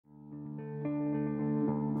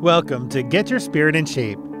Welcome to Get Your Spirit in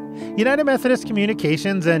Shape, United Methodist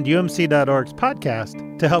Communications and UMC.org's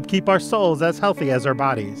podcast to help keep our souls as healthy as our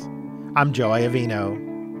bodies. I'm Joe Iovino.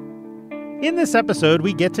 In this episode,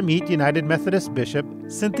 we get to meet United Methodist Bishop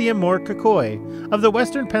Cynthia Moore-Koikoi of the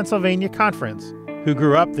Western Pennsylvania Conference, who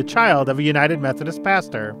grew up the child of a United Methodist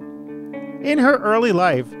pastor. In her early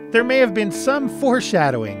life, there may have been some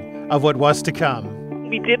foreshadowing of what was to come.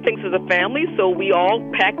 We did things as a family, so we all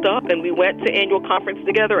packed up and we went to annual conference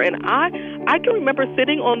together. And I can remember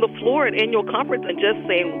sitting on the floor at annual conference and just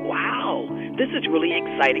saying, wow, this is really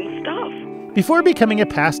exciting stuff. Before becoming a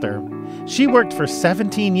pastor, she worked for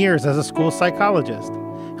 17 years as a school psychologist,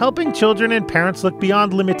 helping children and parents look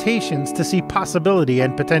beyond limitations to see possibility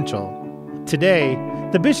and potential. Today,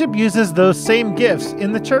 the bishop uses those same gifts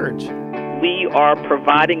in the church. We are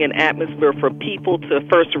providing an atmosphere for people to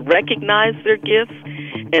first recognize their gifts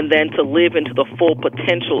and then to live into the full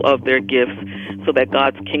potential of their gifts so that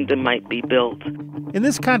God's kingdom might be built. In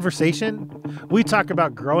this conversation, we talk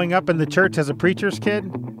about growing up in the church as a preacher's kid,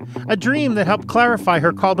 a dream that helped clarify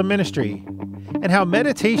her call to ministry, and how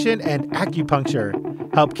meditation and acupuncture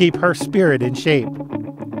help keep her spirit in shape.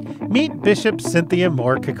 Meet Bishop Cynthia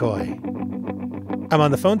Moore-Koikoi. I'm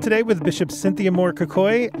on the phone today with Bishop Cynthia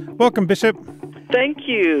Moore-Koikoi. Welcome, Bishop. Thank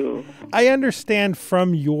you. I understand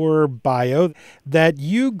from your bio that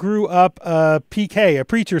you grew up a PK, a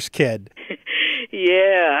preacher's kid.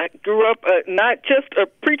 Yeah, I grew up not just a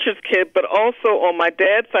preacher's kid, but also on my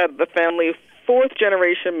dad's side of the family,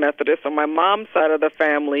 fourth-generation Methodist. On my mom's side of the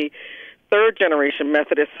family, third-generation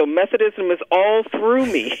Methodist. So Methodism is all through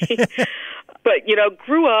me. But,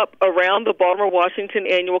 grew up around the Baltimore, Washington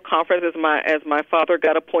annual conference as my father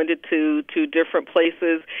got appointed to different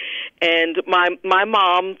places. And my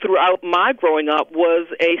mom, throughout my growing up, was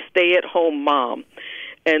a stay-at-home mom.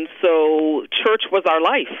 And so church was our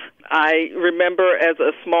life. I remember as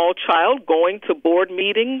a small child going to board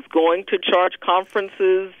meetings, going to church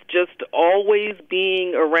conferences, just always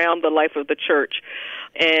being around the life of the church.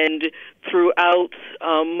 And throughout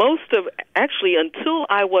actually until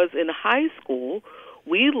I was in high school,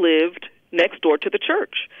 we lived next door to the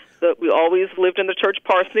church. We always lived in the church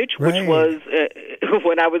parsonage, right, which was,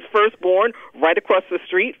 when I was first born, right across the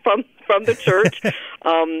street from the church.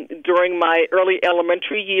 During my early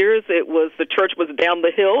elementary years, the church was down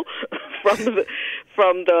the hill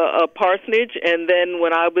from the parsonage, and then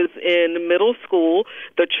when I was in middle school,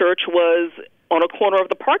 the church was on a corner of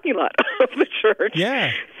the parking lot of the church.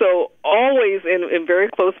 Yeah. So always in very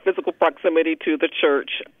close physical proximity to the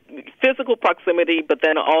church. Physical proximity, but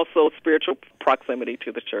then also spiritual proximity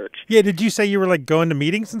to the church. Yeah, did you say you were going to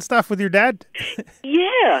meetings and stuff with your dad?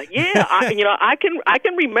 Yeah. I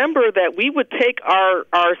can remember that we would take our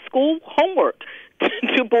school homework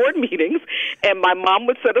to board meetings, and my mom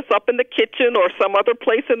would set us up in the kitchen or some other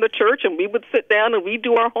place in the church, and we would sit down and we'd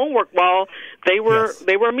do our homework while they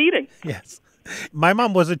were meeting. Yes. My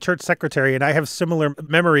mom was a church secretary, and I have similar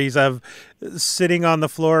memories of sitting on the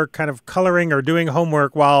floor kind of coloring or doing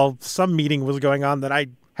homework while some meeting was going on that I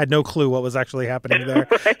had no clue what was actually happening there.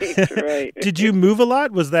 Right. Did you move a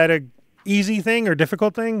lot? Was that a easy thing or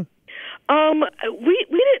difficult thing? We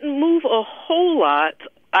didn't move a whole lot.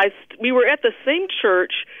 We were at the same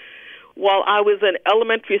church while I was in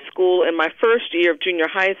elementary school and my first year of junior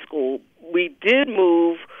high school. We did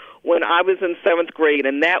move when I was in 7th grade,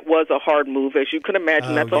 and that was a hard move. As you can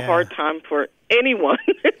imagine, that's a hard time for anyone,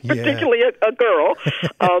 particularly a girl,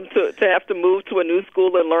 to have to move to a new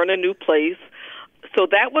school and learn a new place. So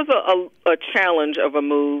that was a challenge of a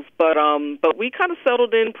move, but we kind of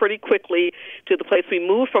settled in pretty quickly to the place. We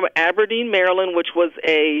moved from Aberdeen, Maryland, which was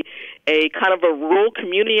a kind of a rural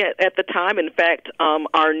community at the time. In fact,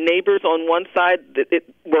 our neighbors on one side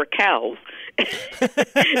were cows, and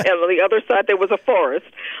on the other side there was a forest.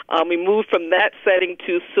 We moved from that setting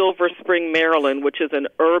to Silver Spring, Maryland, which is an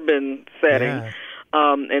urban setting. Yeah.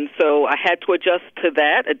 And so I had to adjust to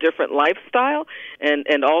that, a different lifestyle,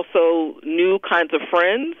 and also new kinds of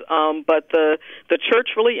friends. But the church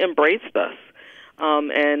really embraced us.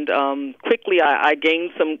 And quickly I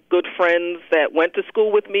gained some good friends that went to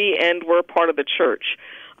school with me and were part of the church,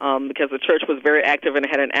 because the church was very active and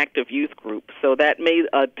had an active youth group. So that made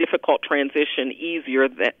a difficult transition easier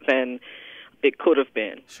than it could have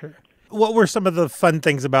been. Sure. What were some of the fun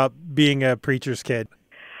things about being a preacher's kid?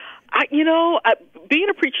 Being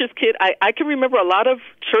a preacher's kid, I can remember a lot of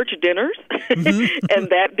church dinners and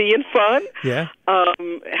that being fun. Yeah.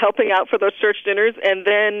 Helping out for those church dinners. And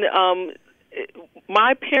then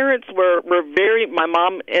my parents my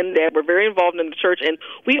mom and dad were very involved in the church, and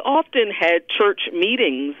we often had church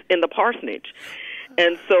meetings in the parsonage.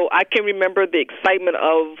 And so I can remember the excitement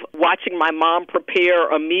of watching my mom prepare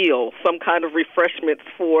a meal, some kind of refreshments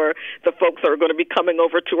for the folks that are going to be coming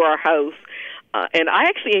over to our house. And I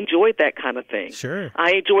actually enjoyed that kind of thing. Sure.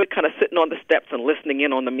 I enjoyed kind of sitting on the steps and listening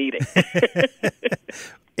in on the meeting.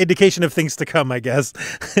 Indication of things to come, I guess.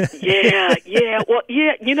 Yeah. Well,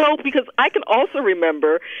 yeah, because I can also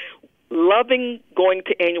remember loving going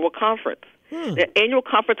to annual conference. The annual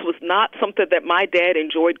conference was not something that my dad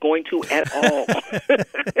enjoyed going to at all.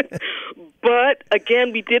 But,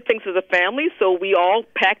 again, we did things as a family, so we all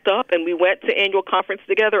packed up and we went to annual conference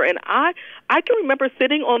together. And I can remember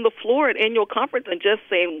sitting on the floor at annual conference and just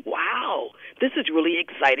saying, wow, this is really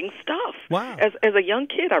exciting stuff. Wow. As a young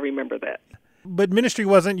kid, I remember that. But ministry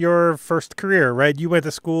wasn't your first career, right? You went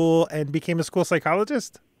to school and became a school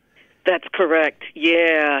psychologist? That's correct.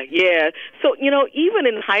 Yeah. So, even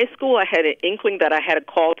in high school, I had an inkling that I had a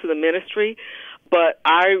call to the ministry, but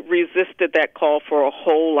I resisted that call for a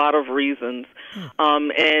whole lot of reasons,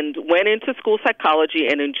 and went into school psychology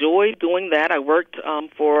and enjoyed doing that. I worked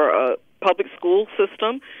for a public school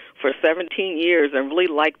system for 17 years and really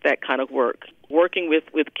liked that kind of work, working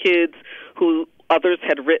with kids who others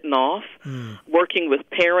had written off, working with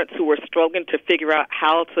parents who were struggling to figure out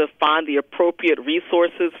how to find the appropriate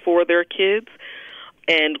resources for their kids,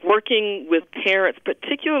 and working with parents,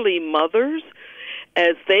 particularly mothers,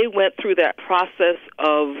 as they went through that process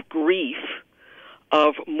of grief,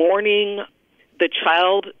 of mourning the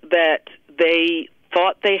child that they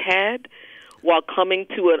thought they had, while coming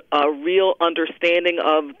to a real understanding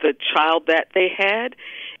of the child that they had.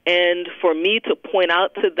 And for me to point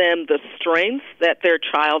out to them the strengths that their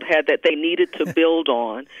child had that they needed to build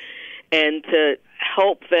on, and to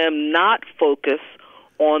help them not focus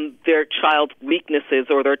on their child's weaknesses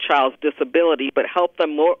or their child's disability, but help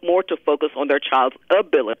them more to focus on their child's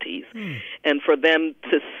abilities, and for them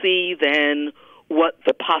to see then what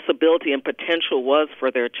the possibility and potential was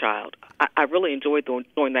for their child. I really enjoyed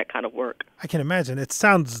doing that kind of work. I can imagine. It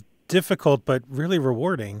sounds difficult, but really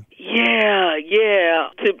rewarding. Yeah.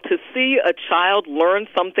 To see a child learn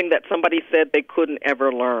something that somebody said they couldn't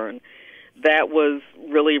ever learn, that was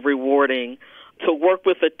really rewarding. To work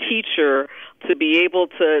with a teacher, to be able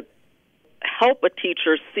to help a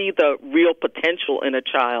teacher see the real potential in a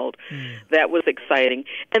child, that was exciting.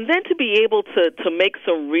 And then to be able to make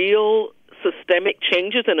some real systemic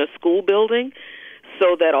changes in a school building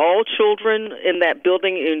so that all children in that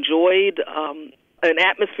building enjoyed an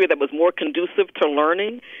atmosphere that was more conducive to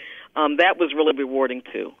learning, that was really rewarding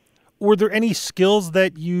too. Were there any skills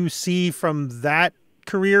that you see from that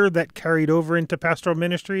career that carried over into pastoral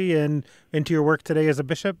ministry and into your work today as a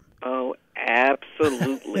bishop? Oh,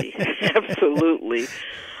 absolutely. Absolutely.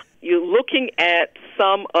 You're looking at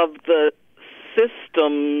some of the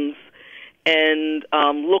systems and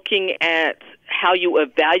looking at how you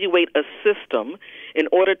evaluate a system in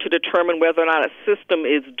order to determine whether or not a system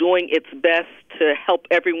is doing its best to help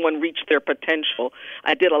everyone reach their potential.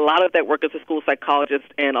 I did a lot of that work as a school psychologist,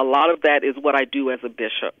 and a lot of that is what I do as a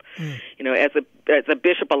bishop. As a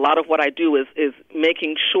bishop, a lot of what I do is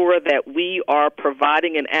making sure that we are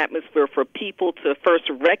providing an atmosphere for people to first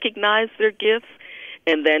recognize their gifts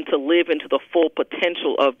and then to live into the full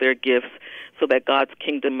potential of their gifts so that God's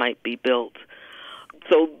kingdom might be built.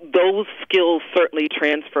 So those skills certainly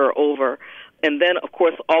transfer over. And then, of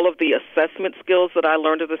course, all of the assessment skills that I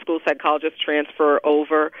learned as a school psychologist transfer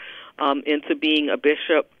over into being a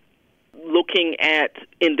bishop. Looking at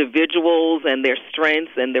individuals and their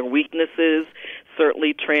strengths and their weaknesses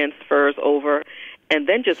certainly transfers over. And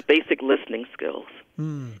then just basic listening skills.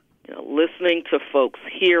 Listening to folks,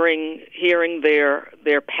 hearing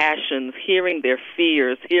their passions, hearing their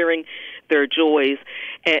fears, hearing their joys.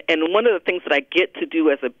 And one of the things that I get to do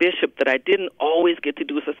as a bishop that I didn't always get to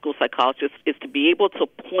do as a school psychologist is to be able to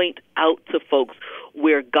point out to folks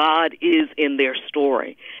where God is in their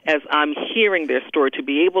story. As I'm hearing their story, to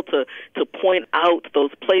be able to point out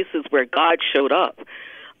those places where God showed up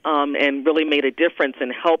and really made a difference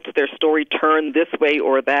and helped their story turn this way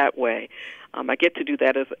or that way. I get to do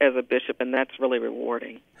that as a bishop, and that's really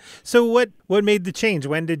rewarding. So what made the change?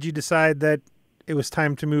 When did you decide that it was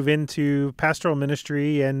time to move into pastoral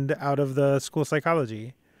ministry and out of the school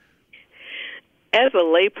psychology? As a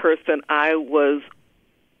layperson, I was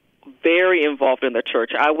very involved in the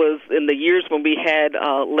church. I was in the years when we had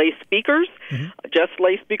lay speakers, just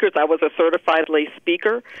lay speakers. I was a certified lay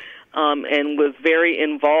speaker. And was very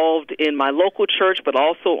involved in my local church, but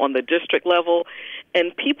also on the district level.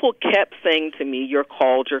 And people kept saying to me, "You're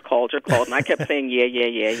called, you're called, you're called." And I kept saying, yeah.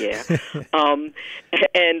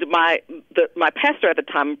 And my pastor at the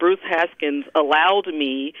time, Bruce Haskins, allowed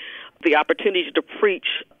me the opportunity to preach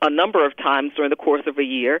a number of times during the course of a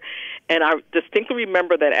year. And I distinctly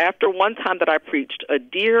remember that after one time that I preached, a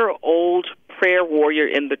dear old prayer warrior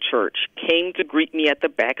in the church came to greet me at the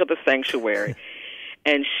back of the sanctuary.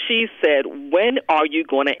 And she said, "When are you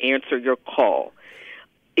going to answer your call?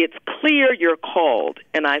 It's clear you're called."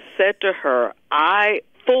 And I said to her, "I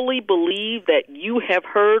fully believe that you have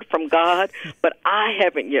heard from God, but I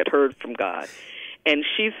haven't yet heard from God." And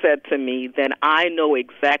she said to me, "Then I know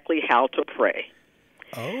exactly how to pray."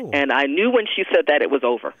 Oh. And I knew when she said that it was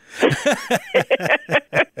over.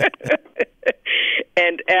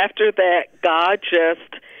 And after that, God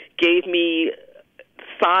just gave me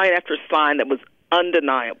sign after sign that was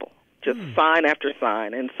undeniable, just sign after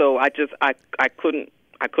sign. And so I couldn't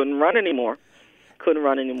run anymore.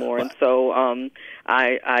 And so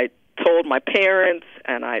I told my parents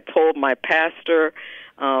and I told my pastor,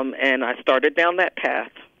 and I started down that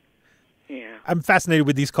path. Yeah. I'm fascinated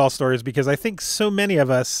with these call stories because I think so many of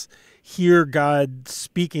us hear God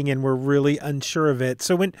speaking and we're really unsure of it.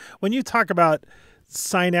 So when you talk about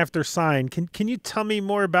sign after sign, can you tell me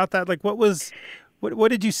more about that? Like what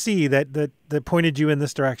did you see that pointed you in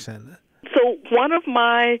this direction? So one of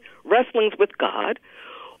my wrestlings with God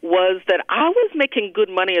was that I was making good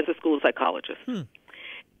money as a school psychologist.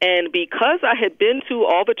 And because I had been to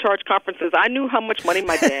all the church conferences, I knew how much money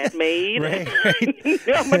my dad made. Right. I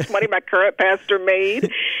knew how much money my current pastor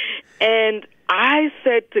made. And I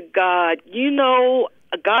said to God,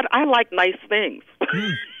 God, I like nice things.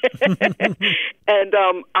 And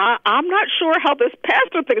I'm not sure how this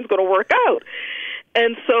pastor thing is going to work out.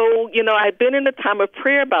 And so, I had been in a time of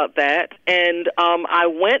prayer about that, and I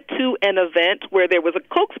went to an event where there was a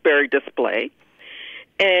Cokesbury display,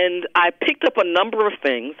 and I picked up a number of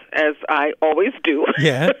things, as I always do,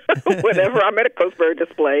 whenever I'm at a Cokesbury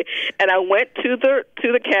display, and I went to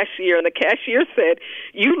the cashier, and the cashier said,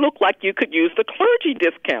 "You look like you could use the clergy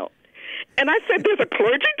discount." And I said, "There's a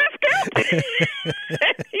clergy discount?"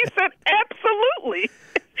 And he said, "Absolutely."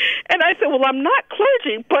 And I said, "Well, I'm not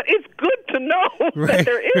clergy, but it's good to know that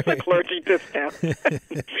there is a clergy discount."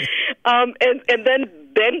 And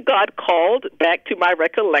then God called back to my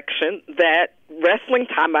recollection that wrestling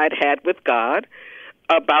time I'd had with God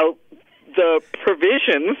about the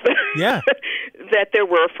provisions that there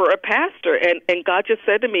were for a pastor. And God just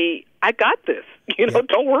said to me, "I got this.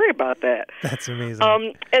 Don't worry about that." That's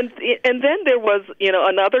amazing. And then there was,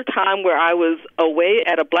 another time where I was away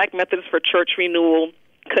at a Black Methodist for Church Renewal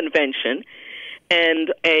convention,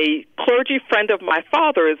 and a clergy friend of my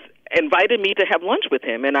father's invited me to have lunch with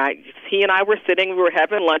him. And he and I were sitting, we were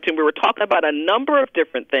having lunch, and we were talking about a number of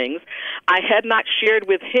different things. I had not shared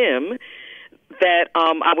with him that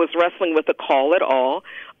I was wrestling with a call at all.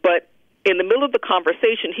 But in the middle of the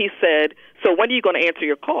conversation, he said, "So when are you going to answer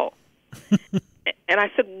your call?" And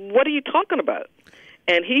I said, "What are you talking about?"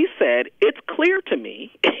 And he said, "It's clear to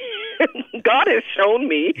me. God has shown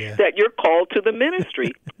me that you're called to the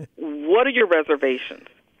ministry. What are your reservations?"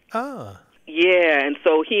 Oh. Yeah, and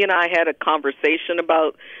so he and I had a conversation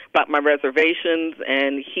about my reservations,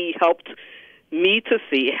 and he helped me to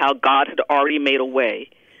see how God had already made a way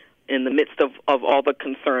in the midst of all the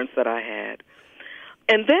concerns that I had.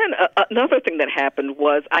 And then another thing that happened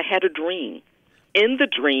was I had a dream. In the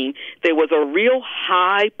dream, there was a real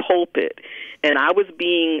high pulpit, and I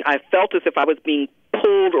felt as if I was being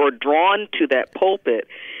pulled or drawn to that pulpit.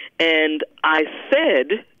 And I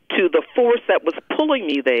said to the force that was pulling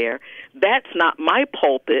me there, "That's not my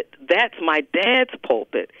pulpit, that's my dad's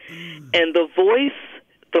pulpit." And the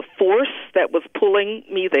force that was pulling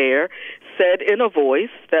me there said in a voice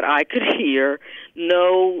that I could hear,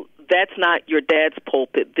 "No, that's not your dad's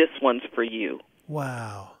pulpit, this one's for you."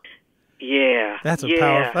 Wow. Yeah. That's a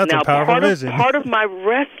now, powerful vision. Part of my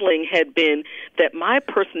wrestling had been that my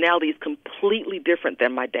personality is completely different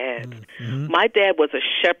than my dad's. Mm-hmm. My dad was a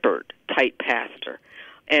shepherd type pastor,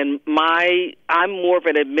 and I'm more of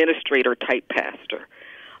an administrator type pastor.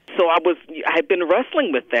 So I had been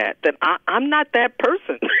wrestling with that I'm not that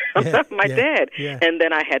person. I'm not my dad. Yeah. And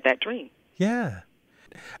then I had that dream. Yeah.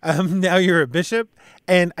 Now you're a bishop,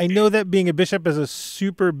 and I know that being a bishop is a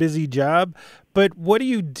super busy job, but what do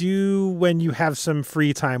you do when you have some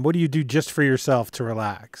free time? What do you do just for yourself to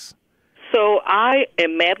relax? So I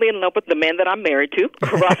am madly in love with the man that I'm married to,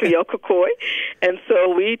 Raphael Koikoi, and so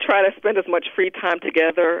we try to spend as much free time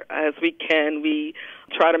together as we can. We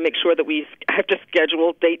try to make sure that we have to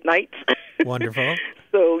schedule date nights. Wonderful.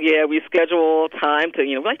 So, we schedule time to,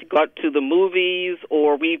 we like to go out to the movies,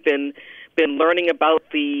 or we've been learning about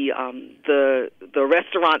the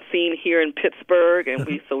restaurant scene here in Pittsburgh, and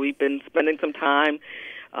we've been spending some time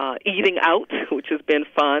eating out, which has been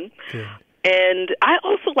fun. Good. And I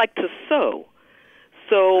also like to sew.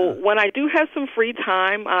 So when I do have some free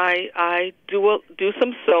time, I do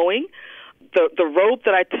some sewing. The robe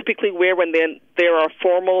that I typically wear when there are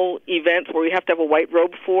formal events where we have to have a white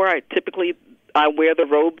robe for, I wear the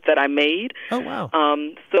robe that I made. Oh, wow.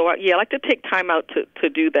 I like to take time out to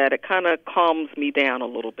do that. It kind of calms me down a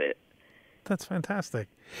little bit. That's fantastic.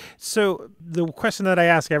 So the question that I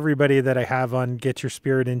ask everybody that I have on Get Your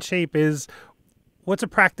Spirit in Shape is, what's a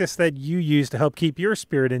practice that you use to help keep your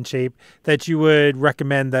spirit in shape that you would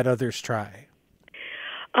recommend that others try?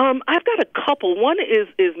 I've got a couple. One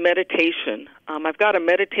is meditation. I've got a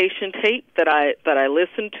meditation tape that I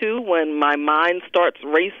listen to when my mind starts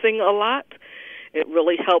racing a lot. It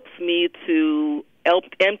really helps me to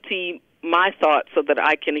empty my thoughts so that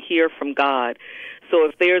I can hear from God. So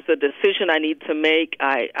if there's a decision I need to make,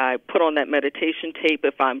 I put on that meditation tape.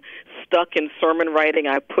 If I'm stuck in sermon writing,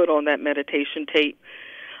 I put on that meditation tape.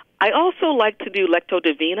 I also like to do lectio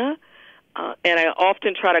divina, and I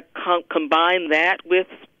often try to combine that with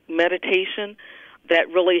meditation. That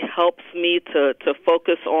really helps me to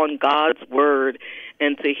focus on God's Word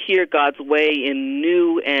and to hear God's way in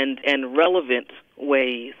new and relevant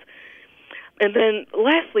ways. And then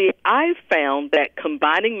lastly, I've found that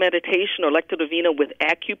combining meditation or lectio divina with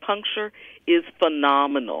acupuncture is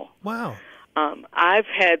phenomenal. Wow. I've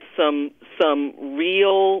had some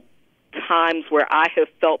real times where I have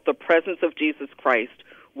felt the presence of Jesus Christ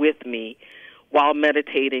with me while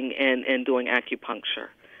meditating and doing acupuncture.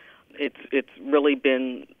 It's really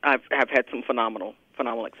been, I've had some phenomenal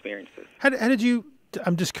experiences. How did you,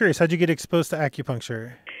 I'm just curious, how did you get exposed to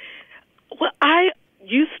acupuncture? Well, I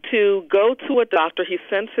used to go to a doctor. He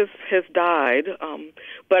since has died,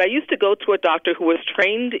 but I used to go to a doctor who was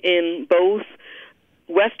trained in both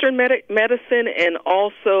Western medicine and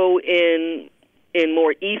also in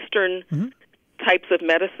more Eastern types of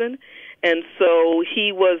medicine. And so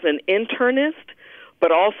he was an internist,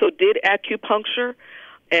 but also did acupuncture.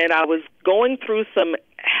 And I was going through some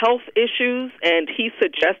health issues, and he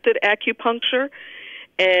suggested acupuncture.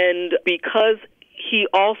 And because he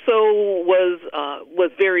also was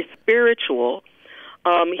very spiritual,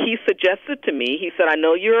 he suggested to me, he said, I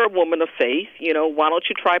know you're a woman of faith, why don't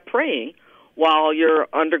you try praying while you're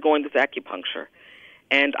undergoing this acupuncture?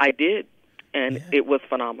 And I did, and it was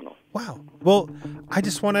phenomenal. Wow. Well, I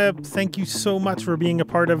just want to thank you so much for being a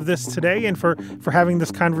part of this today and for having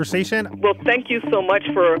this conversation. Well, thank you so much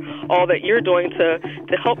for all that you're doing to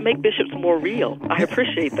help make bishops more real. I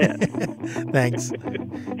appreciate that. Thanks.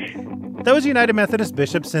 That was United Methodist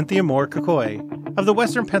Bishop Cynthia Moore-Koikoi of the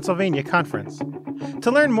Western Pennsylvania Conference.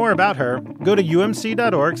 To learn more about her, go to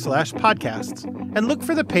umc.org/podcasts and look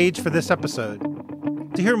for the page for this episode.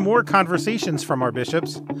 To hear more conversations from our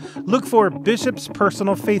bishops, look for Bishops'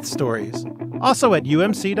 Personal Faith Stories, also at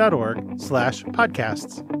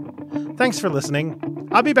umc.org/podcasts. Thanks for listening.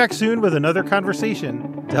 I'll be back soon with another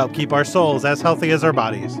conversation to help keep our souls as healthy as our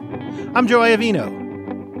bodies. I'm Joy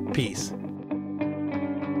Avino. Peace.